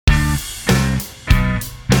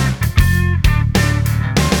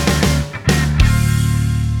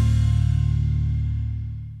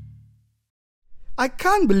I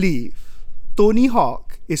can't believe Tony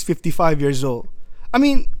Hawk is 55 years old. I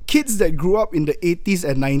mean, kids that grew up in the 80s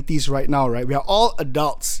and 90s right now, right? We are all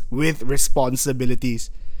adults with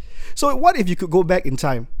responsibilities. So what if you could go back in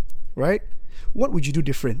time, right? What would you do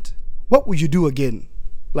different? What would you do again?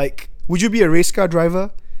 Like, would you be a race car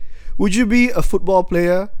driver? Would you be a football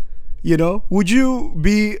player? You know, would you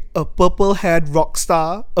be a purple-haired rock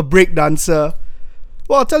star, a break dancer?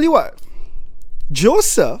 Well, I'll tell you what.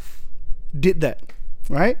 Joseph did that,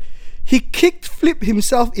 right? He kickflipped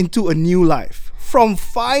himself into a new life, from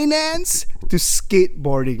finance to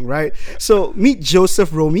skateboarding, right? So meet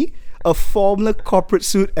Joseph Romy, a former corporate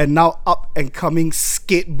suit and now up and coming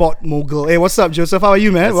skateboard mogul. Hey, what's up, Joseph? How are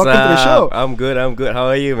you, man? What's welcome to the show. I'm good. How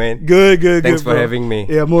are you, man? Good. Thanks for bro. having me.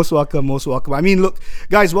 Yeah, most welcome. I mean, look,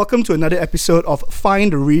 guys, welcome to another episode of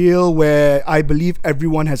Find the Real, where I believe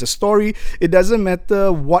everyone has a story. It doesn't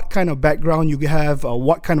matter what kind of background you have or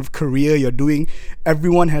what kind of career you're doing.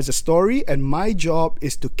 Everyone has a story, and my job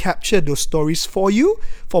is to capture those stories for you,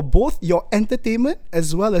 for both your entertainment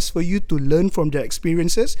as well as for you to learn from their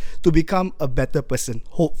experiences to become a better person,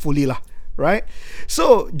 hopefully lah. Right?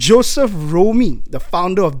 So, Joseph Romy, the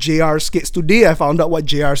founder of JR Skates. Today, I found out what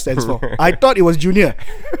JR stands for. I thought it was Junior.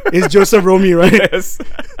 It's Joseph Romy, right? Yes.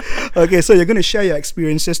 Okay, so you're going to share your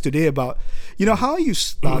experiences today about, how you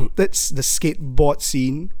started the skateboard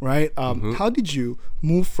scene, right? How did you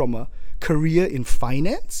move from a career in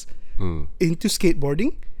finance into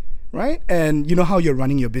skateboarding, right? And how you're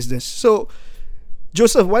running your business. So,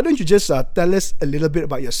 Joseph, why don't you just tell us a little bit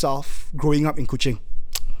about yourself growing up in Kuching?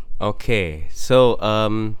 Okay, so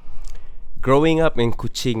growing up in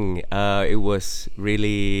Kuching, it was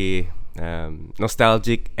really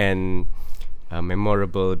nostalgic and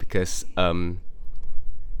memorable because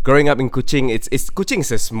growing up in Kuching, Kuching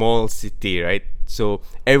is a small city, right? So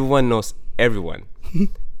everyone knows everyone,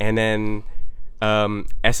 and then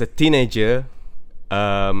as a teenager,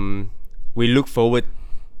 we look forward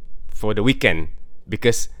for the weekend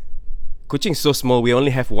because Kuching is so small. We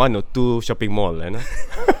only have 1 or 2 shopping mall,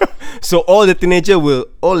 So all the teenagers will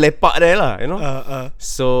all lepak there lah,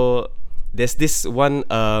 So there's this one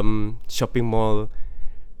shopping mall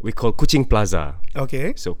we call Kuching Plaza.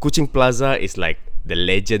 Okay. So Kuching Plaza is like the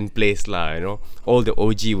legend place lah, All the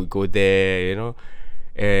OG would go there,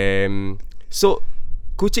 So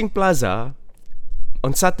Kuching Plaza,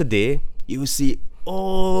 on Saturday, you will see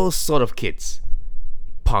all sort of kids.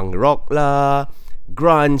 Punk rock lah,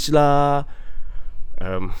 grunge lah,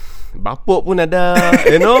 bapok pun ada,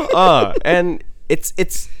 and it's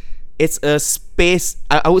a space.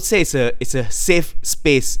 I would say it's a safe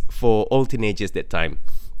space for all teenagers that time,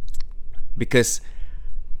 because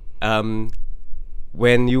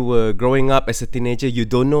when you were growing up as a teenager, you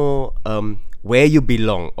don't know where you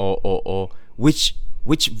belong or which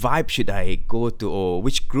vibe should I go to, or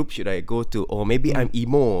which group should I go to, or maybe I'm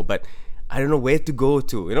emo but I don't know where to go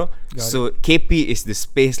to, So KP is the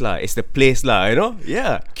space lah, it's the place lah,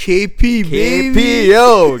 Yeah. KP, baby.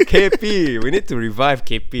 KP. We need to revive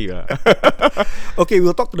KP lah. Okay,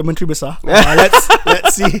 we'll talk to the Menteri Besar.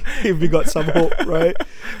 Let's see if we got some hope, right?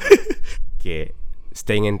 Okay,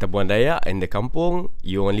 staying in Tabuan Dayak in the kampung,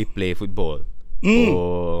 you only play football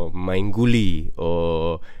or main guli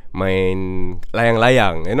or main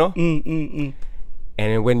layang-layang, And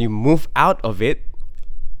then when you move out of it,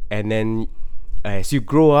 and then as you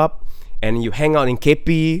grow up and you hang out in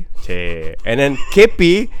KP, and then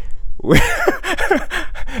KP,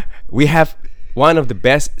 we have one of the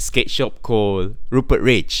best skate shop called Rupert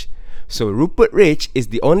Ridge. So Rupert Ridge is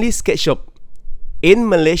the only skate shop in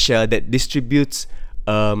Malaysia that distributes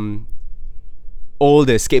all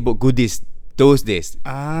the skateboard goodies those days,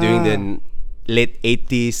 during the late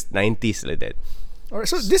 80s, 90s, like that. Alright,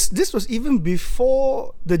 so this was even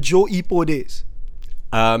before the Joe Ipo days.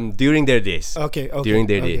 During their days. Okay. During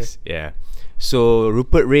their days, yeah. So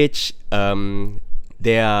Rupert Ridge,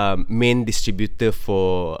 they are main distributor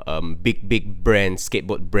for big brands,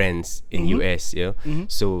 skateboard brands in US.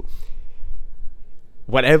 So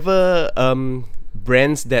whatever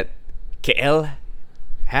brands that KL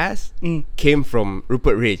has came from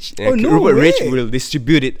Rupert Ridge. Rupert Ridge will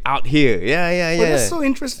distribute it out here. Yeah. Oh, that's so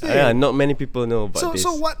interesting. Yeah, not many people know about this.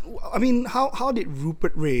 So what? I mean, how did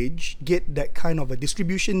Rupert Ridge get that kind of a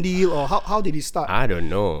distribution deal, or how did he start? I don't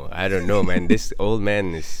know, man. This old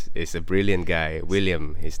man is a brilliant guy.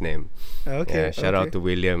 William, his name. Okay. Shout out to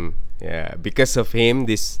William. Yeah, because of him,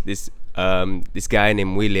 this guy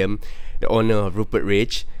named William, the owner of Rupert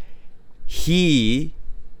Ridge, he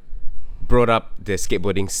brought up the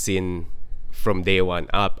skateboarding scene from day one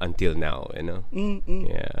up until now, you know.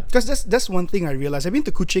 Yeah. Because that's one thing I realized. I've been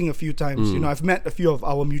to Kuching a few times. You know, I've met a few of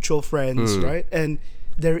our mutual friends, right? And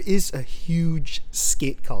there is a huge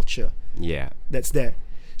skate culture Yeah. that's there.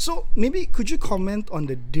 So maybe could you comment on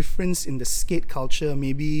the difference in the skate culture,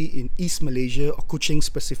 maybe in East Malaysia or Kuching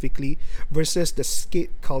specifically, versus the skate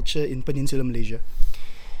culture in Peninsular Malaysia?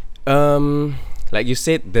 Like you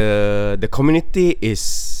said, the community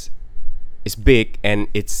is big and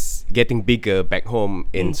it's getting bigger back home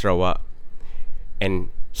in Sarawak, and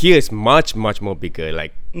here is much more bigger,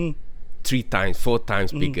 like 3 times, 4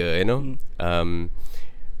 times bigger, you know.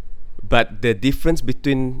 But the difference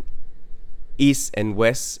between East and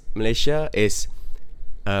West Malaysia is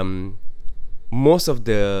most of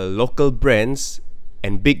the local brands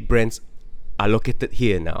and big brands are located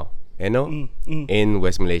here now, you know, in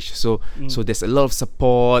West Malaysia. So there's a lot of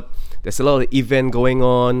support, there's a lot of event going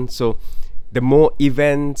on. So the more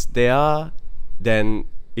events there are, then,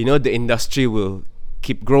 you know, the industry will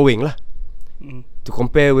keep growing lah. To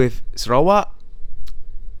compare with Sarawak,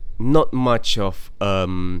 not much of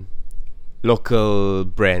local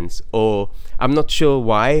brands, or I'm not sure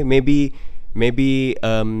why. Maybe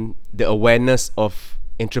the awareness of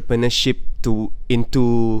entrepreneurship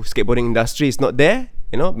into skateboarding industry is not there.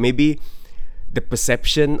 You know, maybe the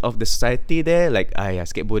perception of the society there, like,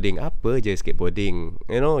 skateboarding apa je skateboarding.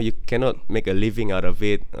 You know, you cannot make a living out of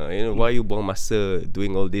it. You know, why you buang masa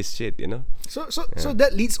doing all this shit? You know. So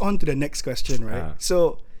that leads on to the next question, right?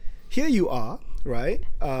 So here you are, right?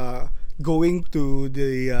 Going to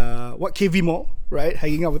the KV Mall, right?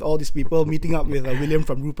 Hanging out with all these people, meeting up with William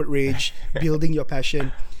from Rupert Rage, building your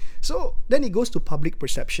passion. So then it goes to public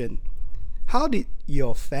perception. How did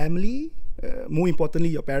your family, more importantly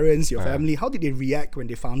your parents, your family, how did they react when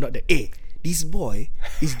they found out that, hey, this boy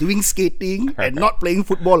is doing skating and not playing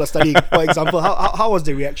football or studying, for example? How was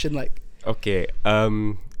the reaction like? Okay,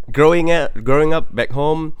 growing up back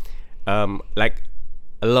home, like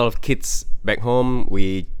a lot of kids back home,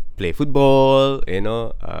 we play football, you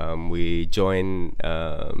know, we join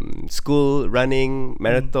school running,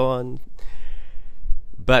 marathon,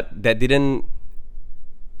 but that didn't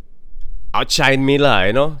outshine me lah,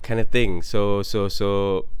 you know, kind of thing. So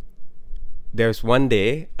there's one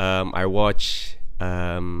day I watched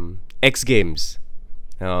X Games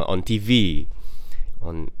on TV.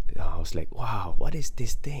 I was like, wow, what is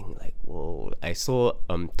this thing? Like, whoa! I saw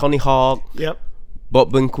Tony Hawk,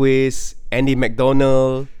 Bob Burnquist, Andy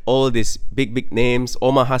McDonald, all these big names,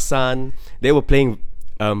 Omar Hassan. They were playing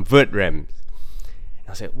vert ramps.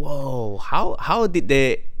 I was like, whoa! How did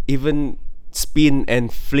they even spin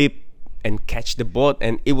and flip and catch the board?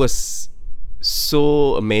 And it was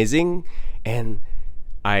so amazing, and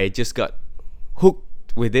I just got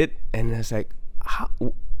hooked with it. And I was like,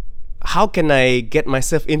 how can I get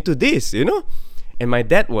myself into this? You know? And my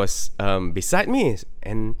dad was beside me,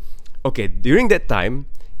 and okay, during that time,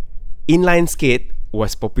 inline skate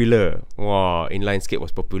was popular. Wow, inline skate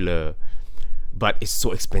was popular, but it's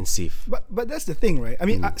so expensive. But that's the thing, right? I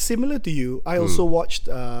mean, similar to you, I also watched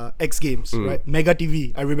X Games, right? Mega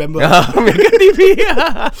TV, I remember. Mega TV.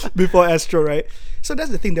 Before Astro, right? So that's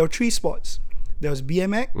the thing. There were 3 sports. There was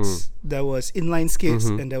BMX, there was inline skates,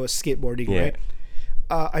 and there was skateboarding, right?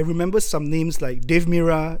 I remember some names like Dave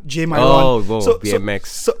Mira, Jay Myron. BMX.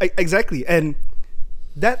 So exactly, and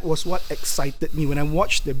that was what excited me when I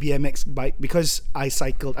watched the BMX bike, because I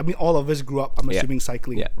cycled. I mean, all of us grew up, I'm assuming,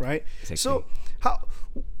 cycling, right? Exactly. So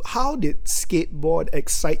how did skateboard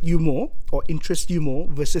excite you more or interest you more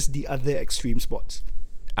versus the other extreme sports?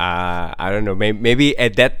 I don't know. Maybe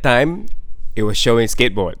at that time it was showing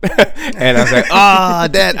skateboard, and I was like,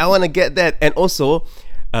 Dad, I want to get that. And also,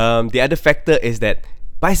 the other factor is that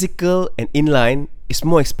bicycle and inline is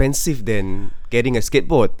more expensive than getting a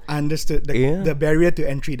skateboard. Understood. The barrier to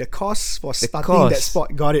entry, the cost for starting that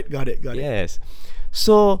sport. Got it. Yes.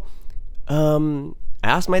 So, I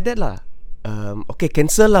asked my dad lah, okay,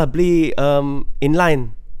 cancel lah, beli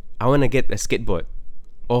inline. I want to get a skateboard.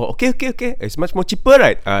 Oh, okay. It's much more cheaper,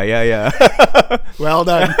 right? Yeah. Well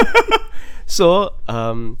done. So,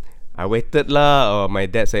 I waited lah. My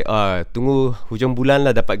dad say, tunggu hujung bulan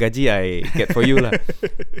lah dapat gaji, I get for you lah.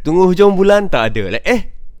 Tunggu hujung bulan tak ada.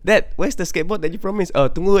 Like, Dad, where's the skateboard that you promised?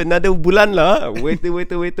 Tunggu another bulan lah.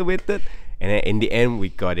 Waited. And then in the end, we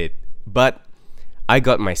got it. But I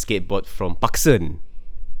got my skateboard from Paksen.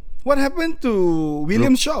 What happened to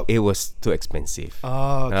William's shop? It was too expensive.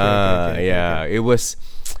 Okay. Yeah, it was.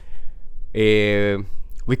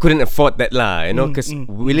 We couldn't afford that lah, you know, because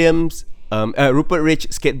Williams. Rupert Rage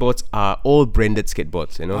skateboards are all branded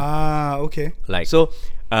skateboards, you know. Okay. Like, so,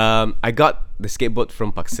 I got the skateboard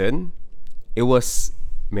from Paksen. It was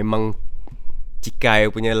memang cikai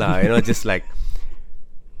punya lah, just like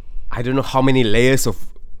I don't know how many layers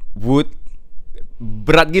of wood,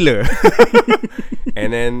 berat gila.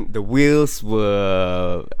 And then the wheels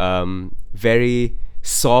were very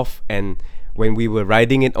soft, and when we were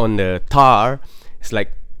riding it on the tar, it's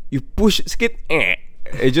like you push sikit,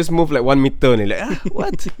 it just moved like 1 meter ni, like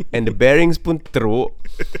what? And the bearings pun teruk.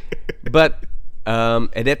 But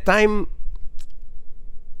at that time,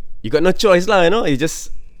 you got no choice lah,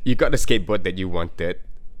 you got the skateboard that you wanted,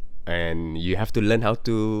 and you have to learn how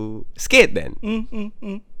to skate then.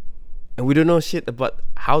 And we don't know shit about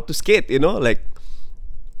how to skate, like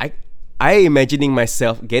I imagining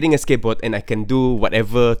myself getting a skateboard and I can do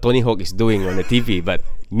whatever Tony Hawk is doing on the TV, but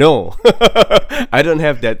no. I don't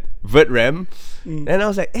have that vert ram. And I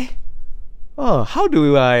was like, how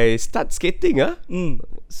do I start skating?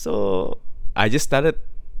 So I just started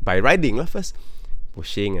by riding lah first,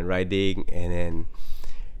 pushing and riding, and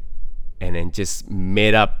then just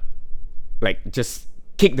made up, like just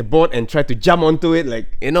kick the board and try to jump onto it,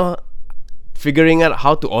 like figuring out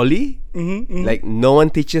how to ollie. Like no one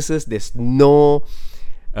teaches us. There's no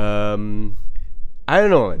I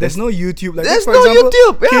don't know. There's no YouTube. Like there's for no example,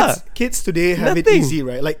 YouTube. Yeah. Kids today have it Nothing. easy,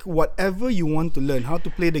 right? Like whatever you want to learn, how to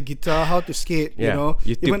play the guitar, how to skate, YouTube,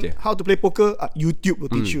 even how to play poker, YouTube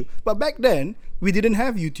will teach you. But back then, we didn't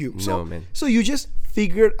have YouTube. So, No, man. so you just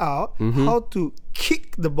figured out how to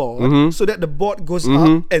kick the board so that the board goes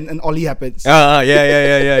up and an ollie happens.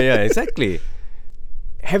 Yeah. Exactly.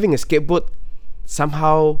 Having a skateboard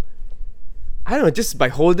somehow, I don't know, just by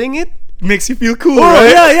holding it, Makes you feel cool, oh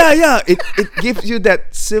right? yeah. It gives you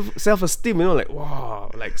that self-esteem, like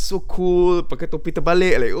wow, like so cool. Pakai topi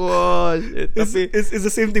terbalik, like wow. Shit. It's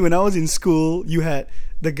the same thing. When I was in school, you had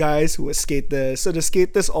the guys who were skaters. So the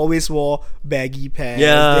skaters always wore baggy pants.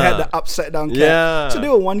 Yeah. They had the upside down cap. Yeah. So they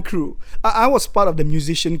were one crew. I was part of the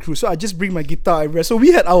musician crew. So I just bring my guitar everywhere. So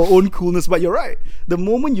we had our own coolness. But you're right. The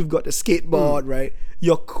moment you've got the skateboard, right,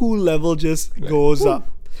 your cool level just goes up.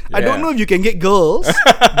 I don't know if you can get girls,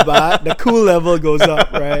 but the cool level goes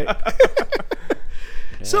up, right?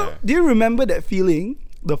 So, do you remember that feeling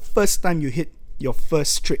the first time you hit your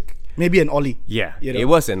first trick? Maybe an ollie. Yeah, it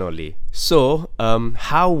was an ollie. So,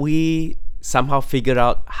 how we somehow figured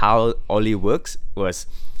out how ollie works was,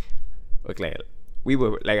 okay, we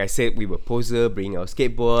were, like I said, we were poser, bring our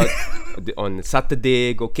skateboard on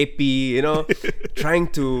Saturday, go KP, trying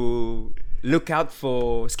to look out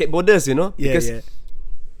for skateboarders, because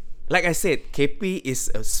like I said, KP is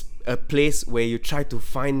a place where you try to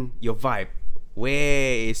find your vibe.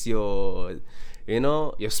 Where is your,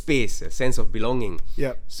 your space, a sense of belonging.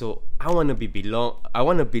 Yeah. So I want to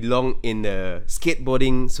belong in the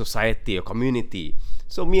skateboarding society or community.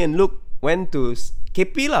 So me and Luke went to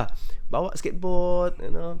KP lah, bawa skateboard,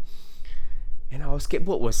 and our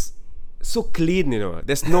skateboard was so clean,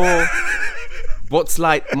 There's no board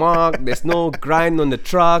slide mark. There's no grind on the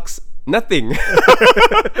trucks. Nothing.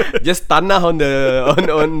 Just tanah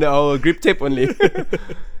on our grip tape only.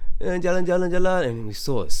 And jalan, and we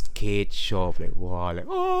saw a skate shop. Like wow, like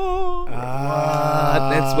what?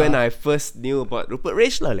 That's when I first knew about Rupert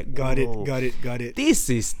Rage lah. Like Got it. This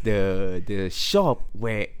is the shop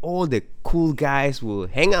where all the cool guys will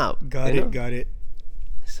hang out. Got it.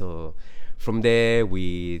 So from there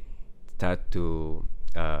we start to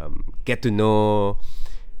get to know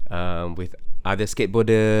with other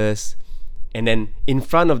skateboarders, and then in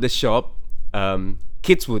front of the shop,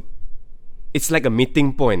 kids would. It's like a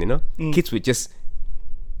meeting point, Kids would just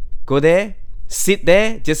go there, sit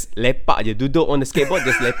there, just lepak je, duduk on the skateboard,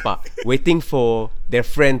 just lepak, waiting for their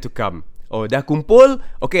friend to come. Oh, dah kumpul,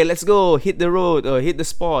 okay, let's go hit the road or hit the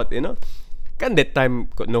spot, Kan that time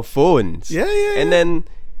got no phones. Yeah. And then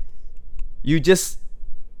you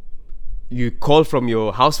call from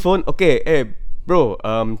your house phone. Okay, hey bro,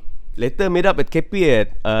 later meet up at KP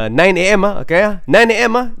at 9 a.m. Okay, 9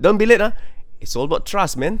 a.m. Don't be late. It's all about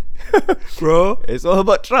trust, man. Bro, it's all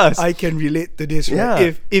about trust. I can relate to this, right?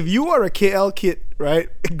 Yeah. If you are a KL kid, right,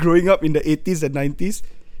 growing up in the 80s and 90s,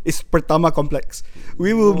 it's Pertama Complex.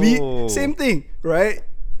 We will be same thing, right?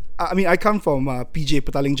 I mean, I come from PJ,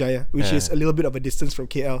 Petaling Jaya, which is a little bit of a distance from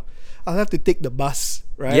KL. I'll have to take the bus,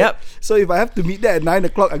 right? Yep. So if I have to meet there at 9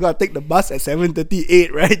 o'clock, I gotta take the bus at 7:38,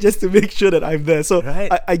 right? Just to make sure that I'm there. So right.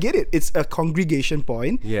 I get it. It's a congregation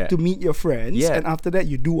point to meet your friends, and after that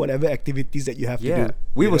you do whatever activities that you have to do.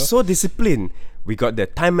 We were so disciplined. We got the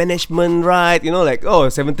time management right, like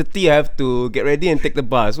 7:30 I have to get ready and take the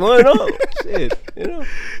bus. Shit,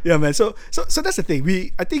 Yeah, man. So that's the thing.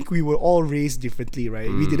 I think we were all raised differently, right?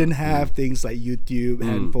 We didn't have things like YouTube,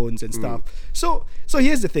 handphones, and stuff. So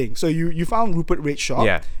here's the thing. So you found Rupert Rage Shop.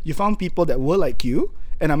 Yeah. You found people that were like you,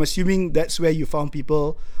 And I'm assuming that's where you found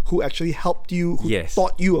people who actually helped you, who Yes.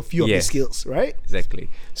 taught you a few of the Yes. skills, right? Exactly.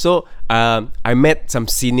 So I met some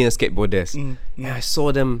senior skateboarders, and I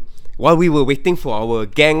saw them while we were waiting for our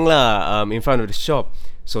gang lah in front of the shop.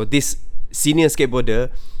 So this senior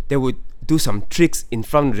skateboarder, they would do some tricks in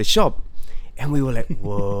front of the shop, and we were like,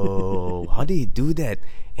 "Whoa, how did he do that?"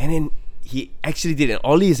 And then he actually did an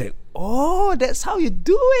ollie. He's like, "Oh, that's how you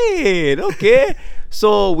do it." Okay.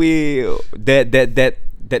 So we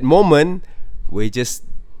that moment we just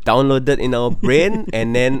downloaded in our brain,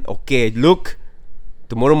 and then okay, look,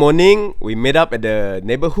 tomorrow morning we meet up at the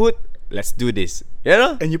neighborhood. Let's do this. You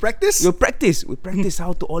know? And you practice? We practice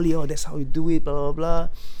how to ollie. Oh, that's how you do it. Blah blah blah.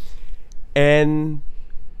 And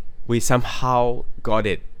we somehow got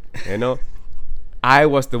it. You know, I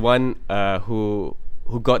was the one who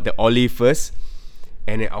got the ollie first,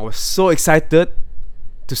 and I was so excited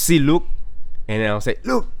to see Luke. And then I was like,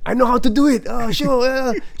 "Look, I know how to do it. Show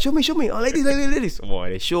me. Oh, like this. Oh,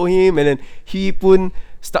 they show him, and then he pun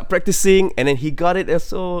start practicing, and then he got it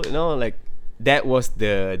also. You know, like that was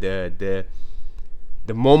the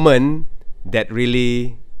moment that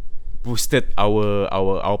really boosted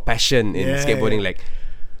our passion in skateboarding. Yeah. Like,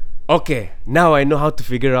 okay, now I know how to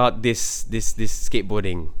figure out this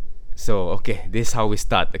skateboarding. So okay, this is how we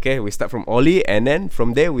start. Okay, we start from ollie, and then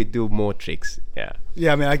from there we do more tricks. Yeah.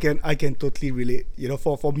 Yeah, I mean, I can totally relate. You know,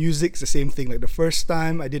 for music, it's the same thing. Like the first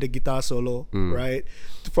time I did a guitar solo, right?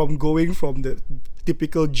 From going from the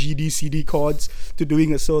typical GD CD chords to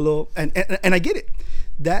doing a solo, and I get it.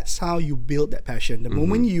 That's how you build that passion. The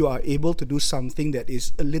moment you are able to do something that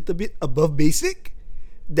is a little bit above basic,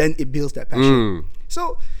 then it builds that passion.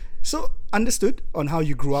 So understood on how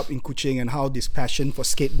you grew up in Kuching and how this passion for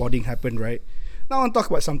skateboarding happened, right? Now I want to talk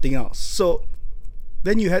about something else. So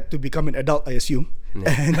then you had to become an adult, I assume,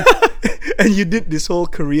 and you did this whole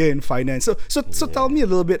career in finance. So tell me a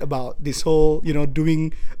little bit about this whole, you know,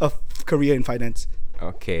 doing a career in finance.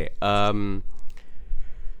 Okay.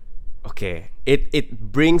 Okay.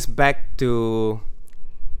 It brings back to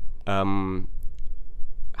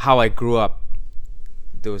how I grew up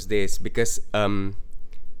those days, because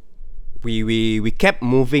we kept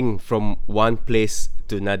moving from one place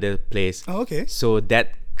to another place. Oh, okay. So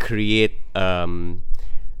that create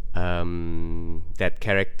that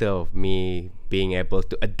character of me being able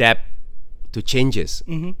to adapt to changes,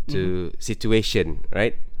 to situation,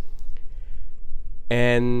 right?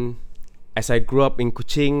 And as I grew up in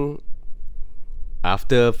Kuching,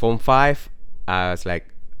 after Form 5, I was like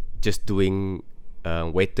just doing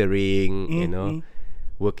waitering, you know,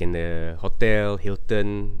 work in the hotel,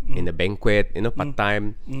 Hilton, in the banquet, you know,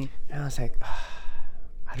 part-time. And I was like,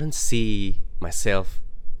 I don't see myself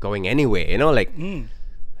going anywhere, you know, like I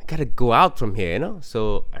gotta go out from here, you know.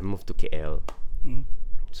 So I moved to KL.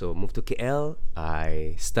 So moved to KL,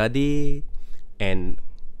 I studied, and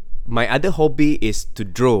my other hobby is to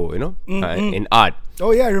draw, you know, in art.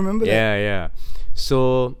 Oh yeah, I remember that. Yeah.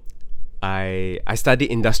 So I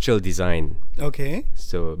studied industrial design. Okay.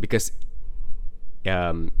 So because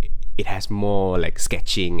it has more like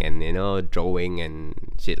sketching and, you know, drawing and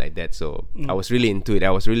shit like that. So I was really into it.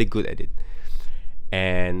 I was really good at it.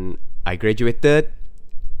 And I graduated,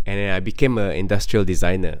 and then I became an industrial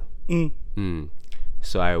designer.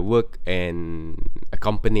 So I work in a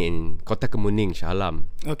company in Kota Kemuning, Shah Alam.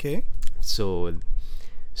 Okay. So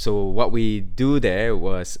what we do there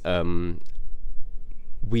was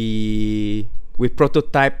we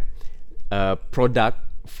prototype a product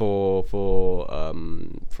for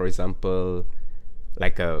example,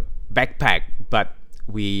 like a backpack, but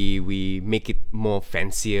we make it more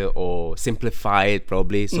fancier or simplify it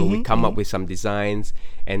probably. So we come up with some designs,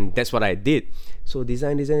 and that's what I did. So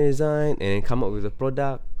design, and then come up with a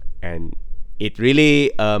product, and it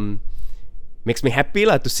really makes me happy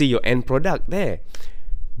lah to see your end product there.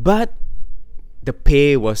 But the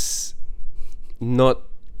pay was not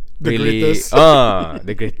The really greatest.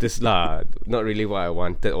 the greatest lah. Not really what I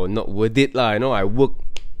wanted, or not worth it lah. You know, I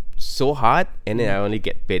worked so hard, and then I only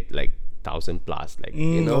get paid like 1,000 plus. Like,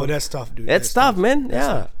 you know, Oh, that's tough, dude. that's tough, man. That's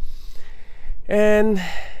tough. And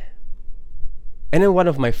then one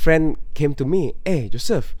of my friend came to me, "Hey,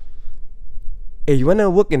 Joseph, hey, you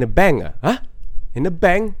wanna work in a bank? Huh? In a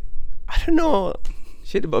bank? I don't know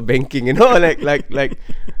shit about banking, you know, like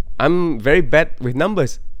I'm very bad with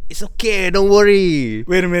numbers. It's okay, don't worry."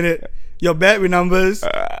 Wait a minute. You're bad with numbers,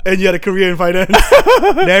 and you had a career in finance.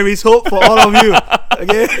 There is hope for all of you.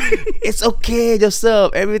 Okay. It's okay,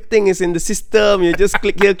 Joseph. Everything is in the system. You just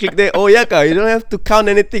click here, click there. Oh yeah, ka. You don't have to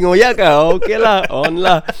count anything. Oh yeah, ka. Okay lah, on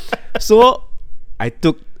lah. So I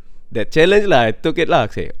took that challenge lah. I took it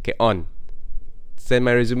lah. Say, okay, on. send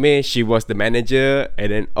my resume. She was the manager,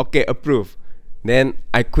 and then okay, approve. Then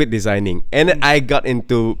I quit designing, and then I got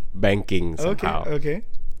into banking somehow. Okay.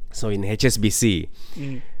 So in HSBC.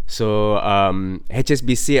 So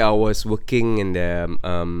HSBC, I was working in the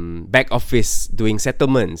back office doing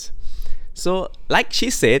settlements. So like she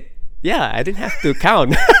said, yeah, I didn't have to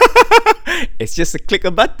count. It's just a click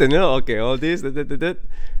a button, okay, all this,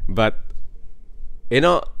 but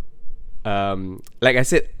like I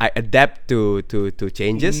said, I adapt to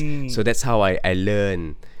changes. So that's how I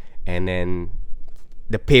learn. And then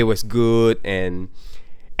the pay was good, and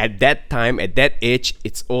at that time, at that age,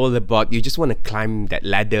 it's all about, you just want to climb that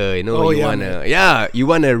ladder, you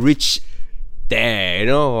wanna reach there,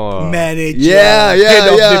 Manager, head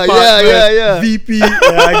of department, VP.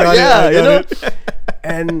 I got it.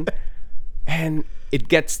 And it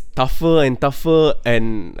gets tougher and tougher,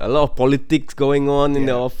 and a lot of politics going on in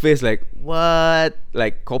the office. Like what?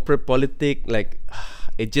 Like corporate politics. Like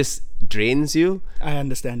it just drains you. I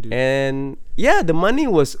understand, dude. And the money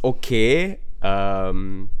was okay.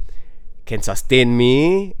 Can sustain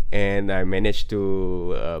me, and I managed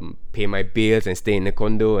to pay my bills and stay in a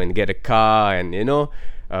condo and get a car, and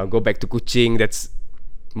go back to Kuching. That's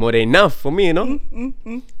more than enough for me,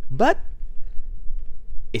 But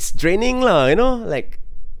it's draining lah, like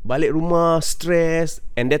balik rumah, stress.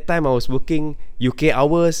 And that time I was working UK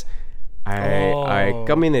hours. I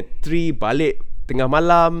come in at 3, balik tengah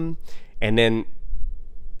malam, and then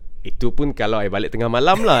itu pun kalau I balik tengah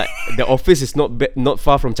malam lah. The office is not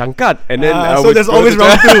far from Cangkat, and then so there's always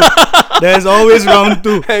round 2. There's always round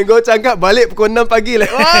 2. And go Cangkat, balik pukul 6 pagi,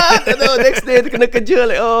 like next day kena kerja,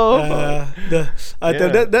 like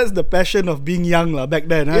that's the passion of being young lah back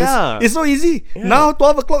then. It's so easy. Yeah. Now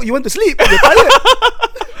 12 o'clock you want to sleep, you're tired.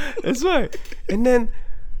 That's right. And then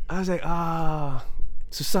I was like,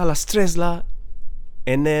 susah lah, stress lah.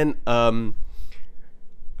 And then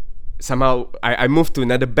somehow I moved to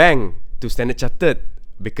another bank, to Standard Chartered,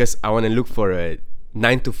 because I want to look for a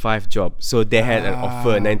 9 to 5 job. So they had an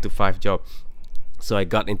offer, 9 to 5 job. So I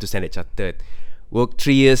got into Standard Chartered. Worked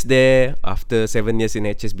 3 years there after 7 years in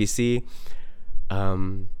HSBC.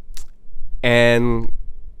 And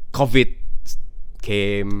COVID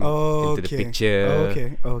came into the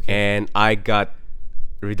picture. Okay. And I got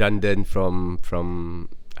redundant from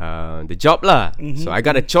the job lah. So I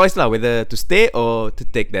got a choice lah, whether to stay or to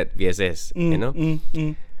take that VSS.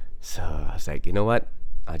 So I was like, you know what?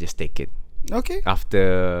 I'll just take it. Okay.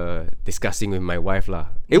 After discussing with my wife lah,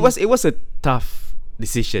 it was a tough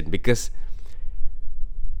decision, because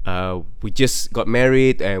we just got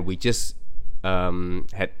married, and we just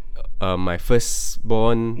had my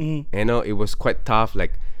firstborn. It was quite tough.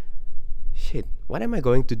 Like, shit, what am I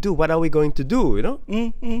going to do? What are we going to do?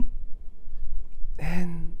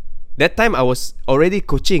 And that time I was already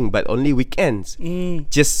coaching, but only weekends.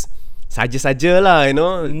 Just saja-saja lah, I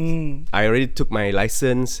already took my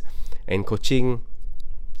license and coaching,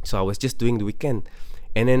 so I was just doing the weekend.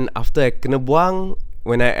 And then after I kena buang,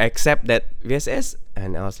 when I accept that VSS,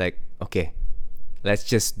 and I was like, okay, let's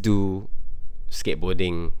just do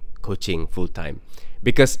skateboarding coaching full time,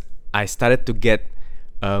 because I started to get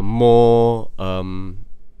more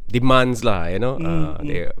demands lah,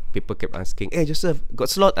 people kept asking, hey Joseph, got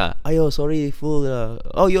slot Ayo, sorry, full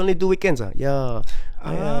you only do weekends and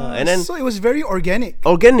then so it was very organic.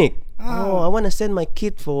 I want to send my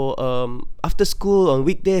kid for after school on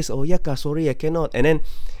weekdays. Sorry, I cannot. And then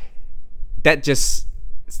that just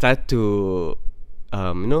started to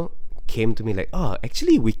came to me like,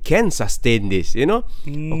 actually we can sustain this,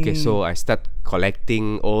 Okay, so I start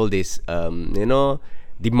collecting all this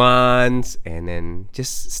demands, and then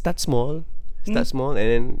just start small, and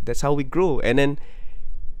then that's how we grow. And then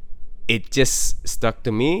it just stuck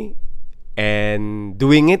to me, and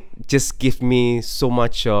doing it just gives me so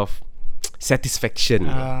much of satisfaction.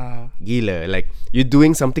 Gila, like you're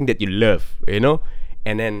doing something that you love, and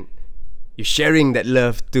then you're sharing that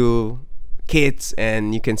love to kids,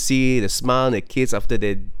 and you can see the smile on the kids after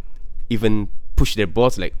they even push their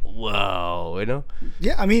boards, like wow,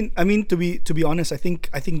 Yeah, I mean to be honest, I think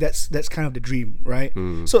that's kind of the dream, right?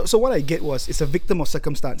 So what I get was, it's a victim of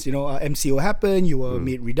circumstance. MCO happened, you were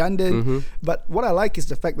made redundant, but what I like is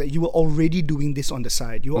the fact that you were already doing this on the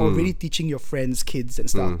side. You were already teaching your friends, kids and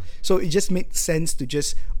stuff. So it just made sense to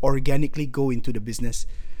just organically go into the business.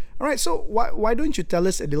 All right, so why don't you tell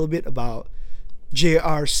us a little bit about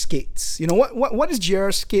JR Skates? What is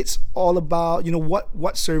JR Skates all about?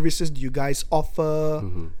 What services do you guys offer?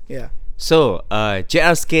 Yeah. So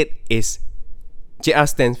JR Skate is, JR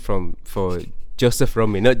stands for Joseph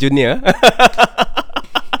Romy, not Junior.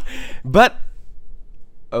 But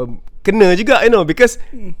kena juga, because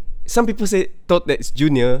some people thought that it's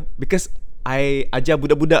junior because I ajar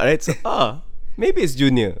budak-budak, right? So maybe it's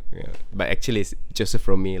junior. Yeah. But actually it's Joseph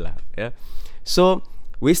from me lah. Yeah. So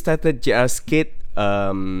we started JR Skate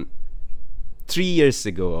 3 years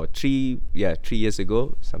ago, or 3 years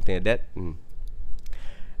ago, something like that.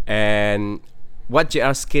 And what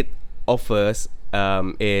JR Skate offers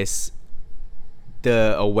is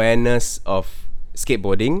the awareness of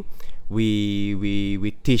skateboarding.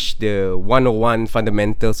 We teach the 101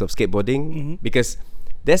 fundamentals of skateboarding because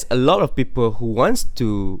there's a lot of people who wants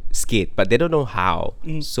to skate but they don't know how.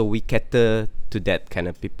 So we cater to that kind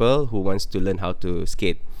of people who wants to learn how to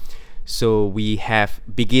skate. So we have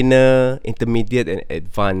beginner, intermediate, and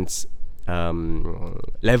advanced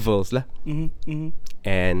levels lah.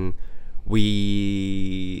 And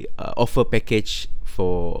we offer package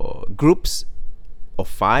for groups of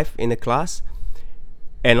 5 in a class,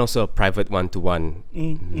 and also a private one-to-one.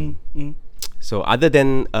 So other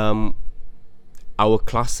than our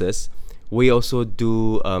classes, we also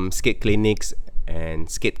do skate clinics and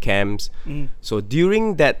skate camps. So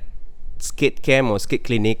during that skate camp or skate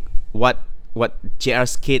clinic, what JR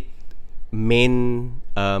Skate main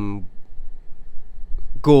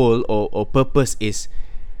goal or purpose is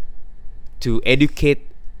to educate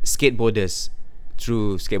skateboarders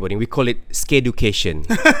through skateboarding. We call it skateducation.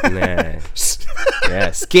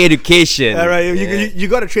 Yeah, skateducation. Alright, you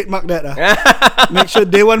got to trademark that. Make sure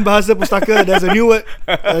day one bahasa pustaka there's a new word.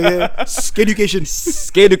 Okay. Skateducation.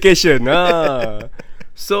 Skateducation.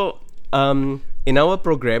 So in our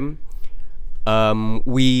program,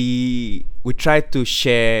 we try to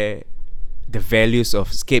share the values of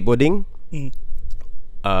skateboarding.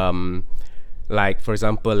 Like for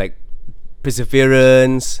example, like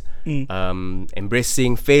perseverance,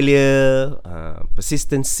 embracing failure,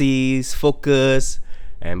 persistencies, focus,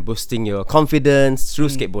 and boosting your confidence through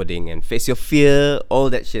skateboarding, and face your fear, all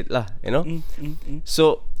that shit lah, you know.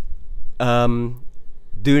 So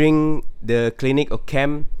during the clinic or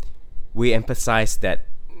camp, we emphasize that,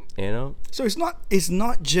 you know. So it's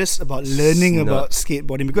not just about learning about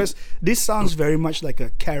skateboarding, because this sounds very much like a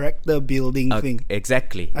character building thing.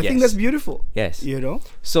 Exactly. I think that's beautiful. Yes. You know.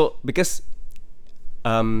 So because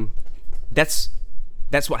that's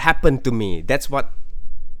what happened to me. That's what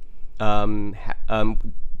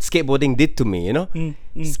skateboarding did to me. You know,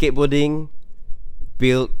 skateboarding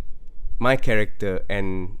built my character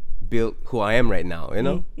and built who I am right now. You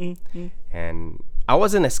know, and I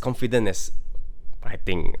wasn't as confident as I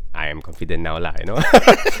think I am confident now lah, you know.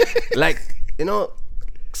 Like, you know,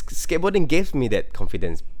 skateboarding gave me that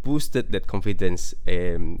confidence, boosted that confidence,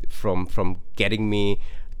 from getting me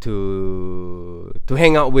to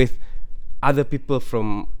hang out with other people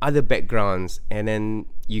from other backgrounds, and then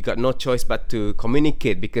you got no choice but to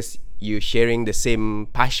communicate because you're sharing the same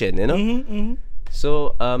passion, you know.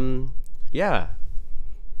 So yeah,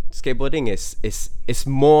 skateboarding is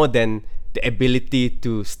more than the ability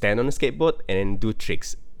to stand on a skateboard and do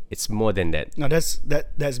tricks. It's more than that. Now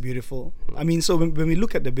that's beautiful. I mean, so when we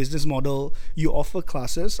look at the business model, you offer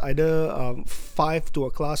classes, either 5 to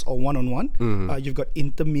a class or one-on-one. You've got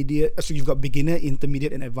intermediate, so you've got beginner,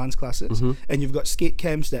 intermediate, and advanced classes, and you've got skate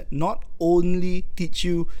camps that not only teach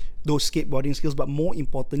you those skateboarding skills, but more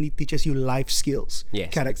importantly, teaches you life skills,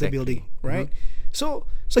 character building, right? So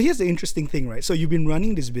here's the interesting thing, right? So you've been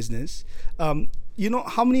running this business. You know,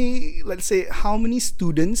 how many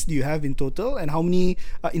students do you have in total, and how many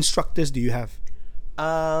instructors do you have?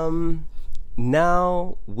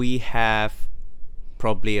 Now we have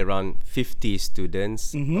probably around 50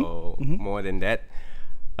 students or more than that.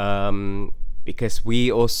 Because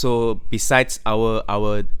we also, besides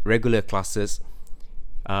our regular classes,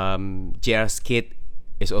 JR Skate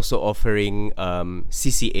is also offering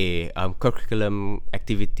CCA, curriculum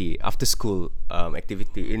activity, after school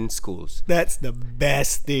activity in schools. That's the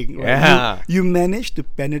best thing, right? Yeah. You managed to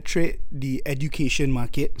penetrate the education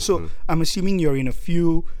market. So I'm assuming you're in a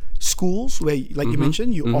few schools where, like you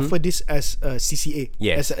mentioned, you offer this as a CCA,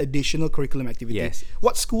 as an additional curriculum activity. Yes.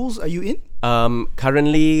 What schools are you in?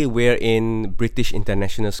 Currently, we're in British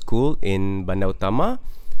International School in Bandar Utama,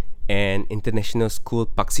 and International School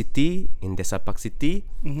Park City in Desa Park City,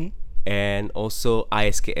 and also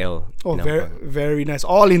ISKL. Oh, very nice.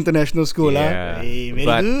 All international school, Hey, very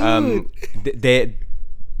good.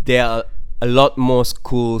 There are a lot more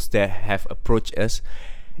schools that have approached us.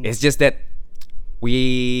 It's just that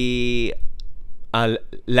we are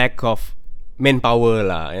lack of manpower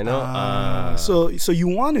lah, So you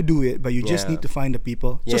want to do it, but you just Yeah. need to find the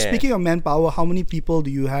people. So Yeah. speaking of manpower, how many people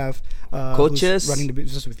do you have Coaches, who's running the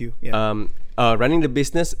business with you? Yeah. Running the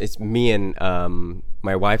business is me and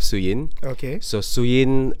my wife Suyin. Okay. So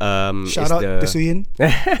Suyin Shout is out the to Suyin.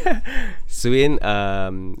 Suyin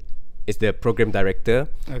is the program director.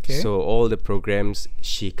 Okay. So all the programs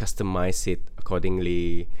she customizes it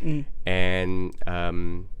accordingly, and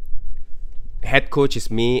head coach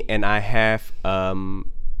is me, and I have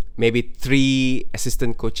maybe 3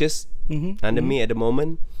 assistant coaches under me at the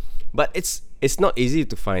moment. But it's not easy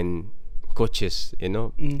to find coaches,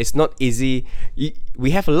 It's not easy.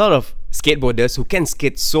 We have a lot of skateboarders who can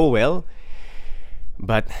skate so well,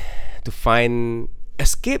 but to find a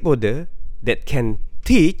skateboarder that can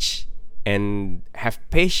teach and have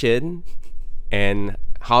patience and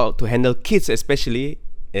how to handle kids especially,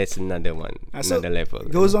 it's another one, another level.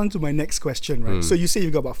 Goes on to my next question, right? So you say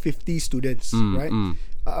you've got about 50 students, right?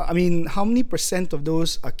 I mean, how many % of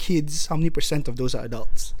those are kids? How many % of those are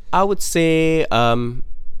adults? I would say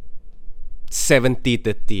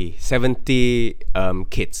 70-30. 70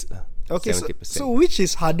 kids. Okay, 70%. so which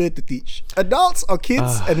is harder to teach? Adults or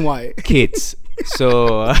kids, and why? Kids.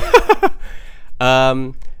 So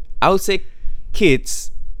I would say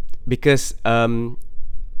kids because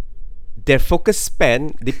their focus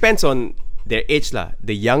span depends on their age lah.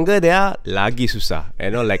 The younger they are, lagi susah.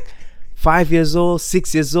 Like 5 years old,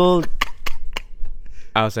 6 years old.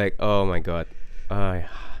 I was like, oh my god,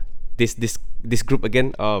 this group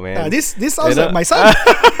again. Oh man, this sounds like my son.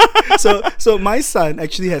 So my son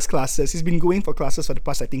actually has classes. He's been going for classes for the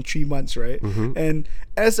past, I think, 3 months, right? And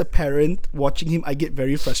as a parent watching him, I get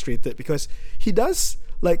very frustrated because he does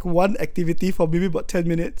like one activity for maybe about 10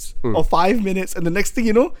 minutes or 5 minutes, and the next thing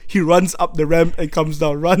you know, he runs up the ramp and comes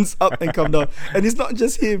down, runs up and come down. And it's not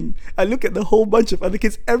just him. I look at the whole bunch of other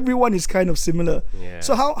kids. Everyone is kind of similar. Yeah.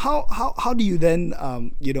 So how do you then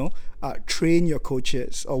train your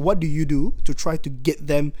coaches, or what do you do to try to get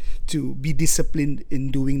them to be disciplined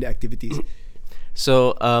in doing the activities?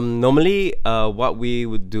 So normally, what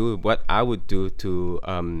I would do to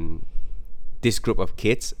this group of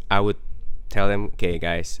kids, I would tell them, okay,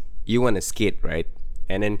 guys, you want to skate, right?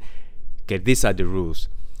 And then, okay, these are the rules.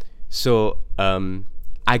 So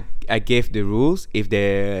I gave the rules. If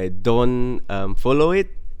they don't follow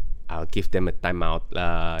it, I'll give them a timeout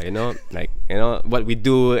lah. What we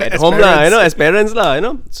do at home lah. As parents lah.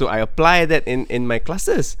 So I apply that in my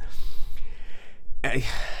classes.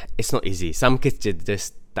 It's not easy. Some kids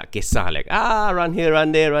just tak kisah, like run here,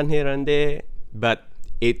 run there, run here, run there. But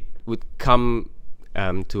it would come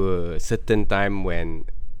to a certain time when,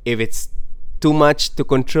 if it's too much to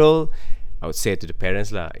control, I would say to the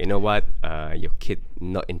parents lah, you know what, your kid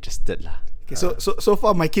not interested lah. Okay, so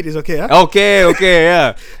far my kid is okay, huh? Okay,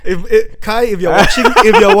 yeah. Kai, if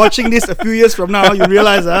you're watching this a few years from now, you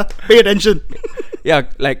realize, pay attention. Yeah,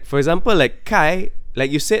 like for example, like Kai,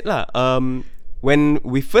 like you said lah, when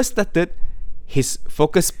we first started, his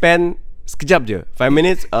focus span sekejap je, 5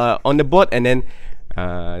 minutes on the board, and then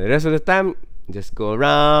the rest of the time just go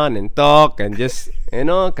around and talk and just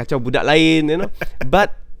kacau budak lain.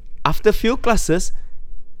 But after few classes,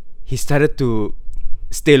 he started to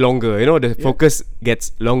stay longer. The focus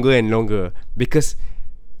gets longer and longer because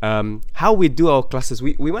how we do our classes,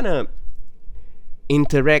 we want to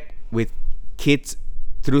interact with kids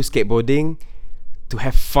through skateboarding to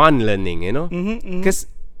have fun learning, because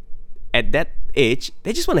at that age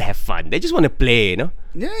they just want to have fun, they just want to play.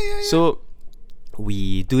 Yeah. So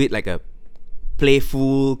we do it like a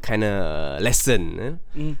playful kind of lesson.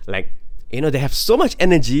 Like, they have so much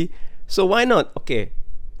energy, so why not? Okay,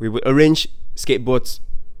 we would arrange skateboards,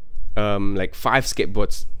 like 5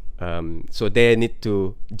 skateboards, so they need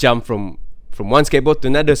to jump from one skateboard to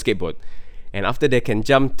another skateboard, and after they can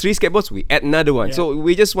jump 3 skateboards, we add another one. So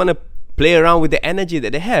we just want to play around with the energy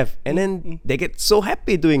that they have, and then they get so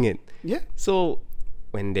happy doing it. So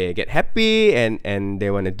when they get happy and they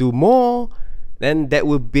want to do more, then that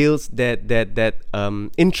will build that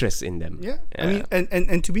interest in them. I mean,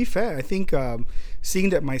 and to be fair, I think seeing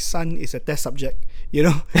that my son is a test subject,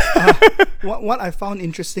 what I found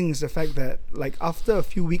interesting is the fact that, like, after a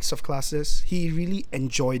few weeks of classes, he really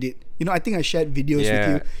enjoyed it. I think I shared videos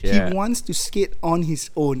with you. He wants to skate on his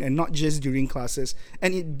own and not just during classes.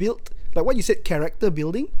 And it built, like what you said, character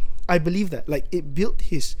building. I believe that, like, it built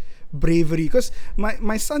his bravery, because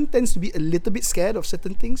my son tends to be a little bit scared of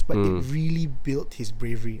certain things, but it really built his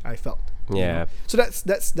bravery, I felt. So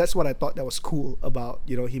that's what I thought that was cool about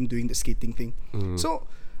him doing the skating thing. So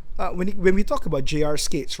when we talk about JR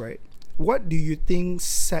Skates, right, what do you think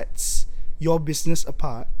sets your business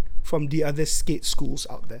apart from the other skate schools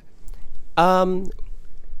out there?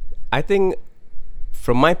 I think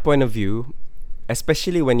from my point of view,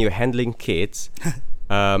 especially when you're handling kids,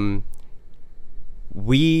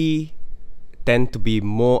 we tend to be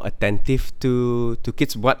more attentive to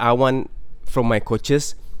kids. What I want from my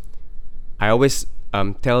coaches, I always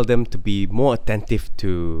tell them to be more attentive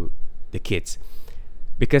to the kids,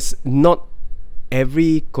 because not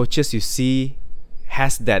every coaches you see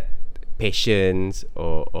has that patience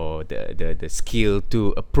or the skill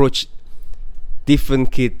to approach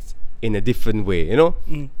different kids in a different way, you know.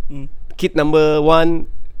 Kid number 1,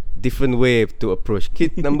 different way to approach.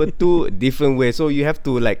 Kid number 2, different way. So you have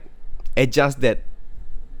to like adjust that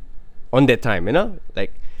on that time, you know.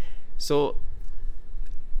 Like, so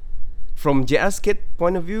from JR Skate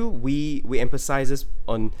point of view, we emphasizes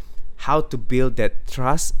on how to build that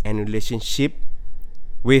trust and relationship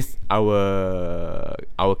with our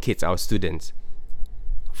kids, our students.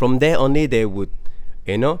 From there only they would,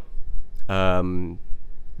 you know,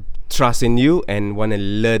 trust in you and want to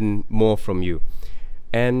learn more from you.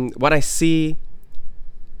 And what I see,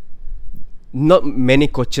 not many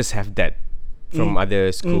coaches have that from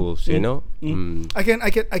other schools, you know. I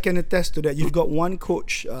can attest to that. You've got one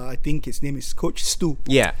coach, I think his name is Coach Stu.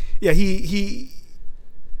 Yeah. He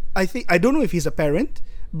I think, I don't know if he's a parent,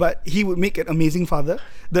 but he would make an amazing father.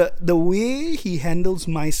 The way he handles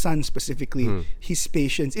my son specifically, his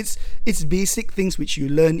patience, it's basic things which you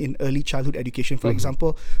learn in early childhood education. For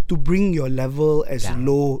example, to bring your level as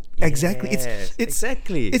low. Exactly. It's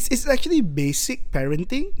actually basic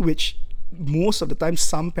parenting, which most of the time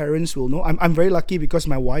some parents will know. I'm very lucky because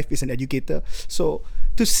my wife is an educator. So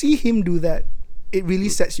to see him do that, it really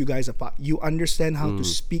sets you guys apart. You understand how to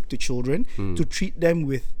speak to children, to treat them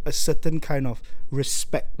with a certain kind of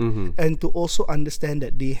respect, and to also understand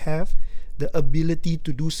that they have the ability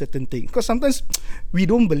to do certain things. Because sometimes we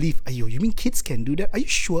don't believe, "Ayo, you mean kids can do that? Are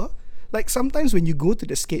you sure?" Like sometimes when you go to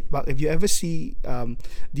the skate park, if you ever see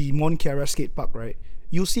the Mont Kiara skate park, right?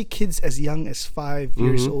 You'll see kids as young as 5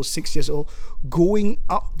 years old, 6 years old, going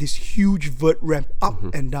up this huge vert ramp up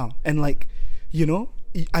and down. And like, you know,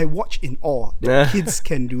 I watch in awe that kids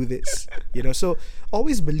can do this, you know. So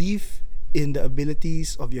always believe in the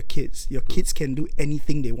abilities of your kids. Your kids can do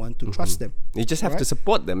anything they want to. Trust them. You just have to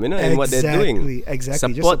support them, you know, in what they're doing.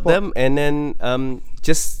 Exactly. Support them, and then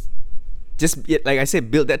just like I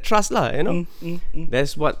said, build that trust, lah. You know,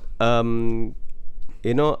 that's what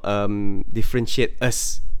you know, differentiate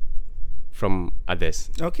us from others.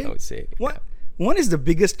 Okay. I would say. What is the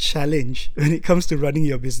biggest challenge when it comes to running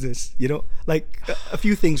your business? You know, like a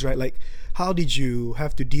few things, right? Like, how did you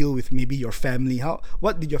have to deal with maybe your family?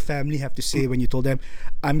 What did your family have to say when you told them,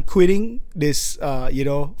 "I'm quitting this, you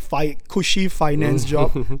know, cushy finance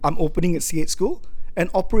job. I'm opening a skate school"? And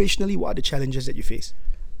operationally, what are the challenges that you face?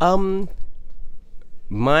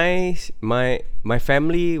 My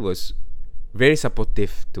family was very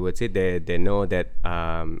supportive towards it. They know that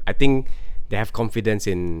I think they have confidence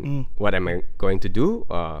in what I'm going to do.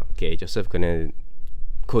 Okay, Joseph gonna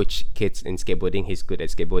coach kids in skateboarding. He's good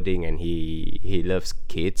at skateboarding, and he loves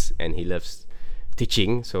kids and he loves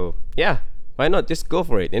teaching. So yeah, why not just go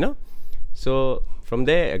for it, you know? So from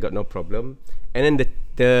there, I got no problem. And then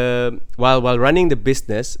the while running the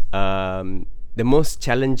business, the most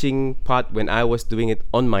challenging part when I was doing it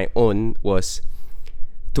on my own was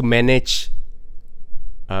to manage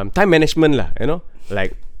time management, lah. You know,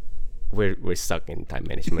 like we're stuck in time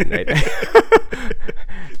management, right?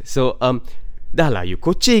 So dah lah, you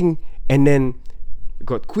coaching, and then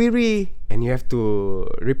got query, and you have to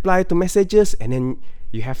reply to messages, and then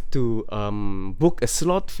you have to book a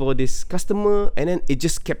slot for this customer, and then it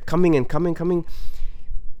just kept coming, and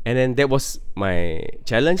then that was my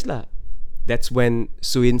challenge, lah. That's when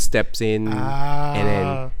Suin steps in, and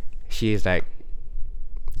then she's like,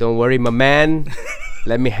 "Don't worry, my man."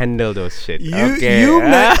 Let me handle those shit.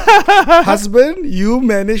 Husband, you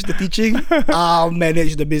manage the teaching. I'll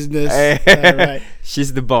manage the business. Right. She's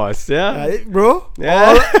the boss, yeah, bro.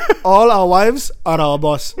 Yeah. All our wives are our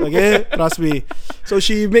boss. Okay, trust me. So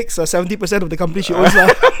she makes 70% of the company she owns.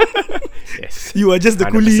 Yes. You are just the 100%.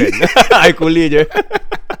 coolie. I coolie je.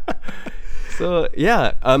 So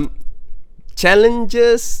yeah,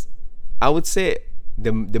 challenges. I would say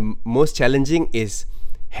the most challenging is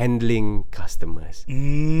handling customers.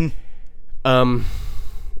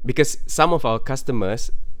 Because some of our customers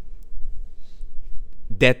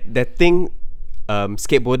that think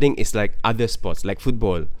skateboarding is like other sports, like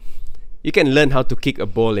football. You can learn how to kick a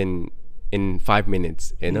ball in 5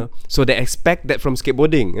 minutes, you know. So they expect that from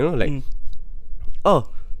skateboarding, you know, like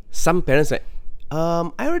some parents like, I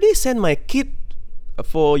already sent my kid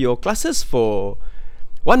for your classes for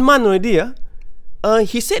 1 month already,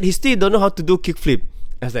 he said he still don't know how to do kickflip.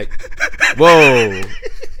 I was like, whoa,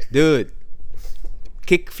 dude.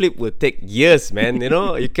 Kickflip will take years, man.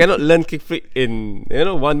 You cannot learn kickflip in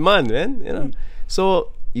 1 month, man.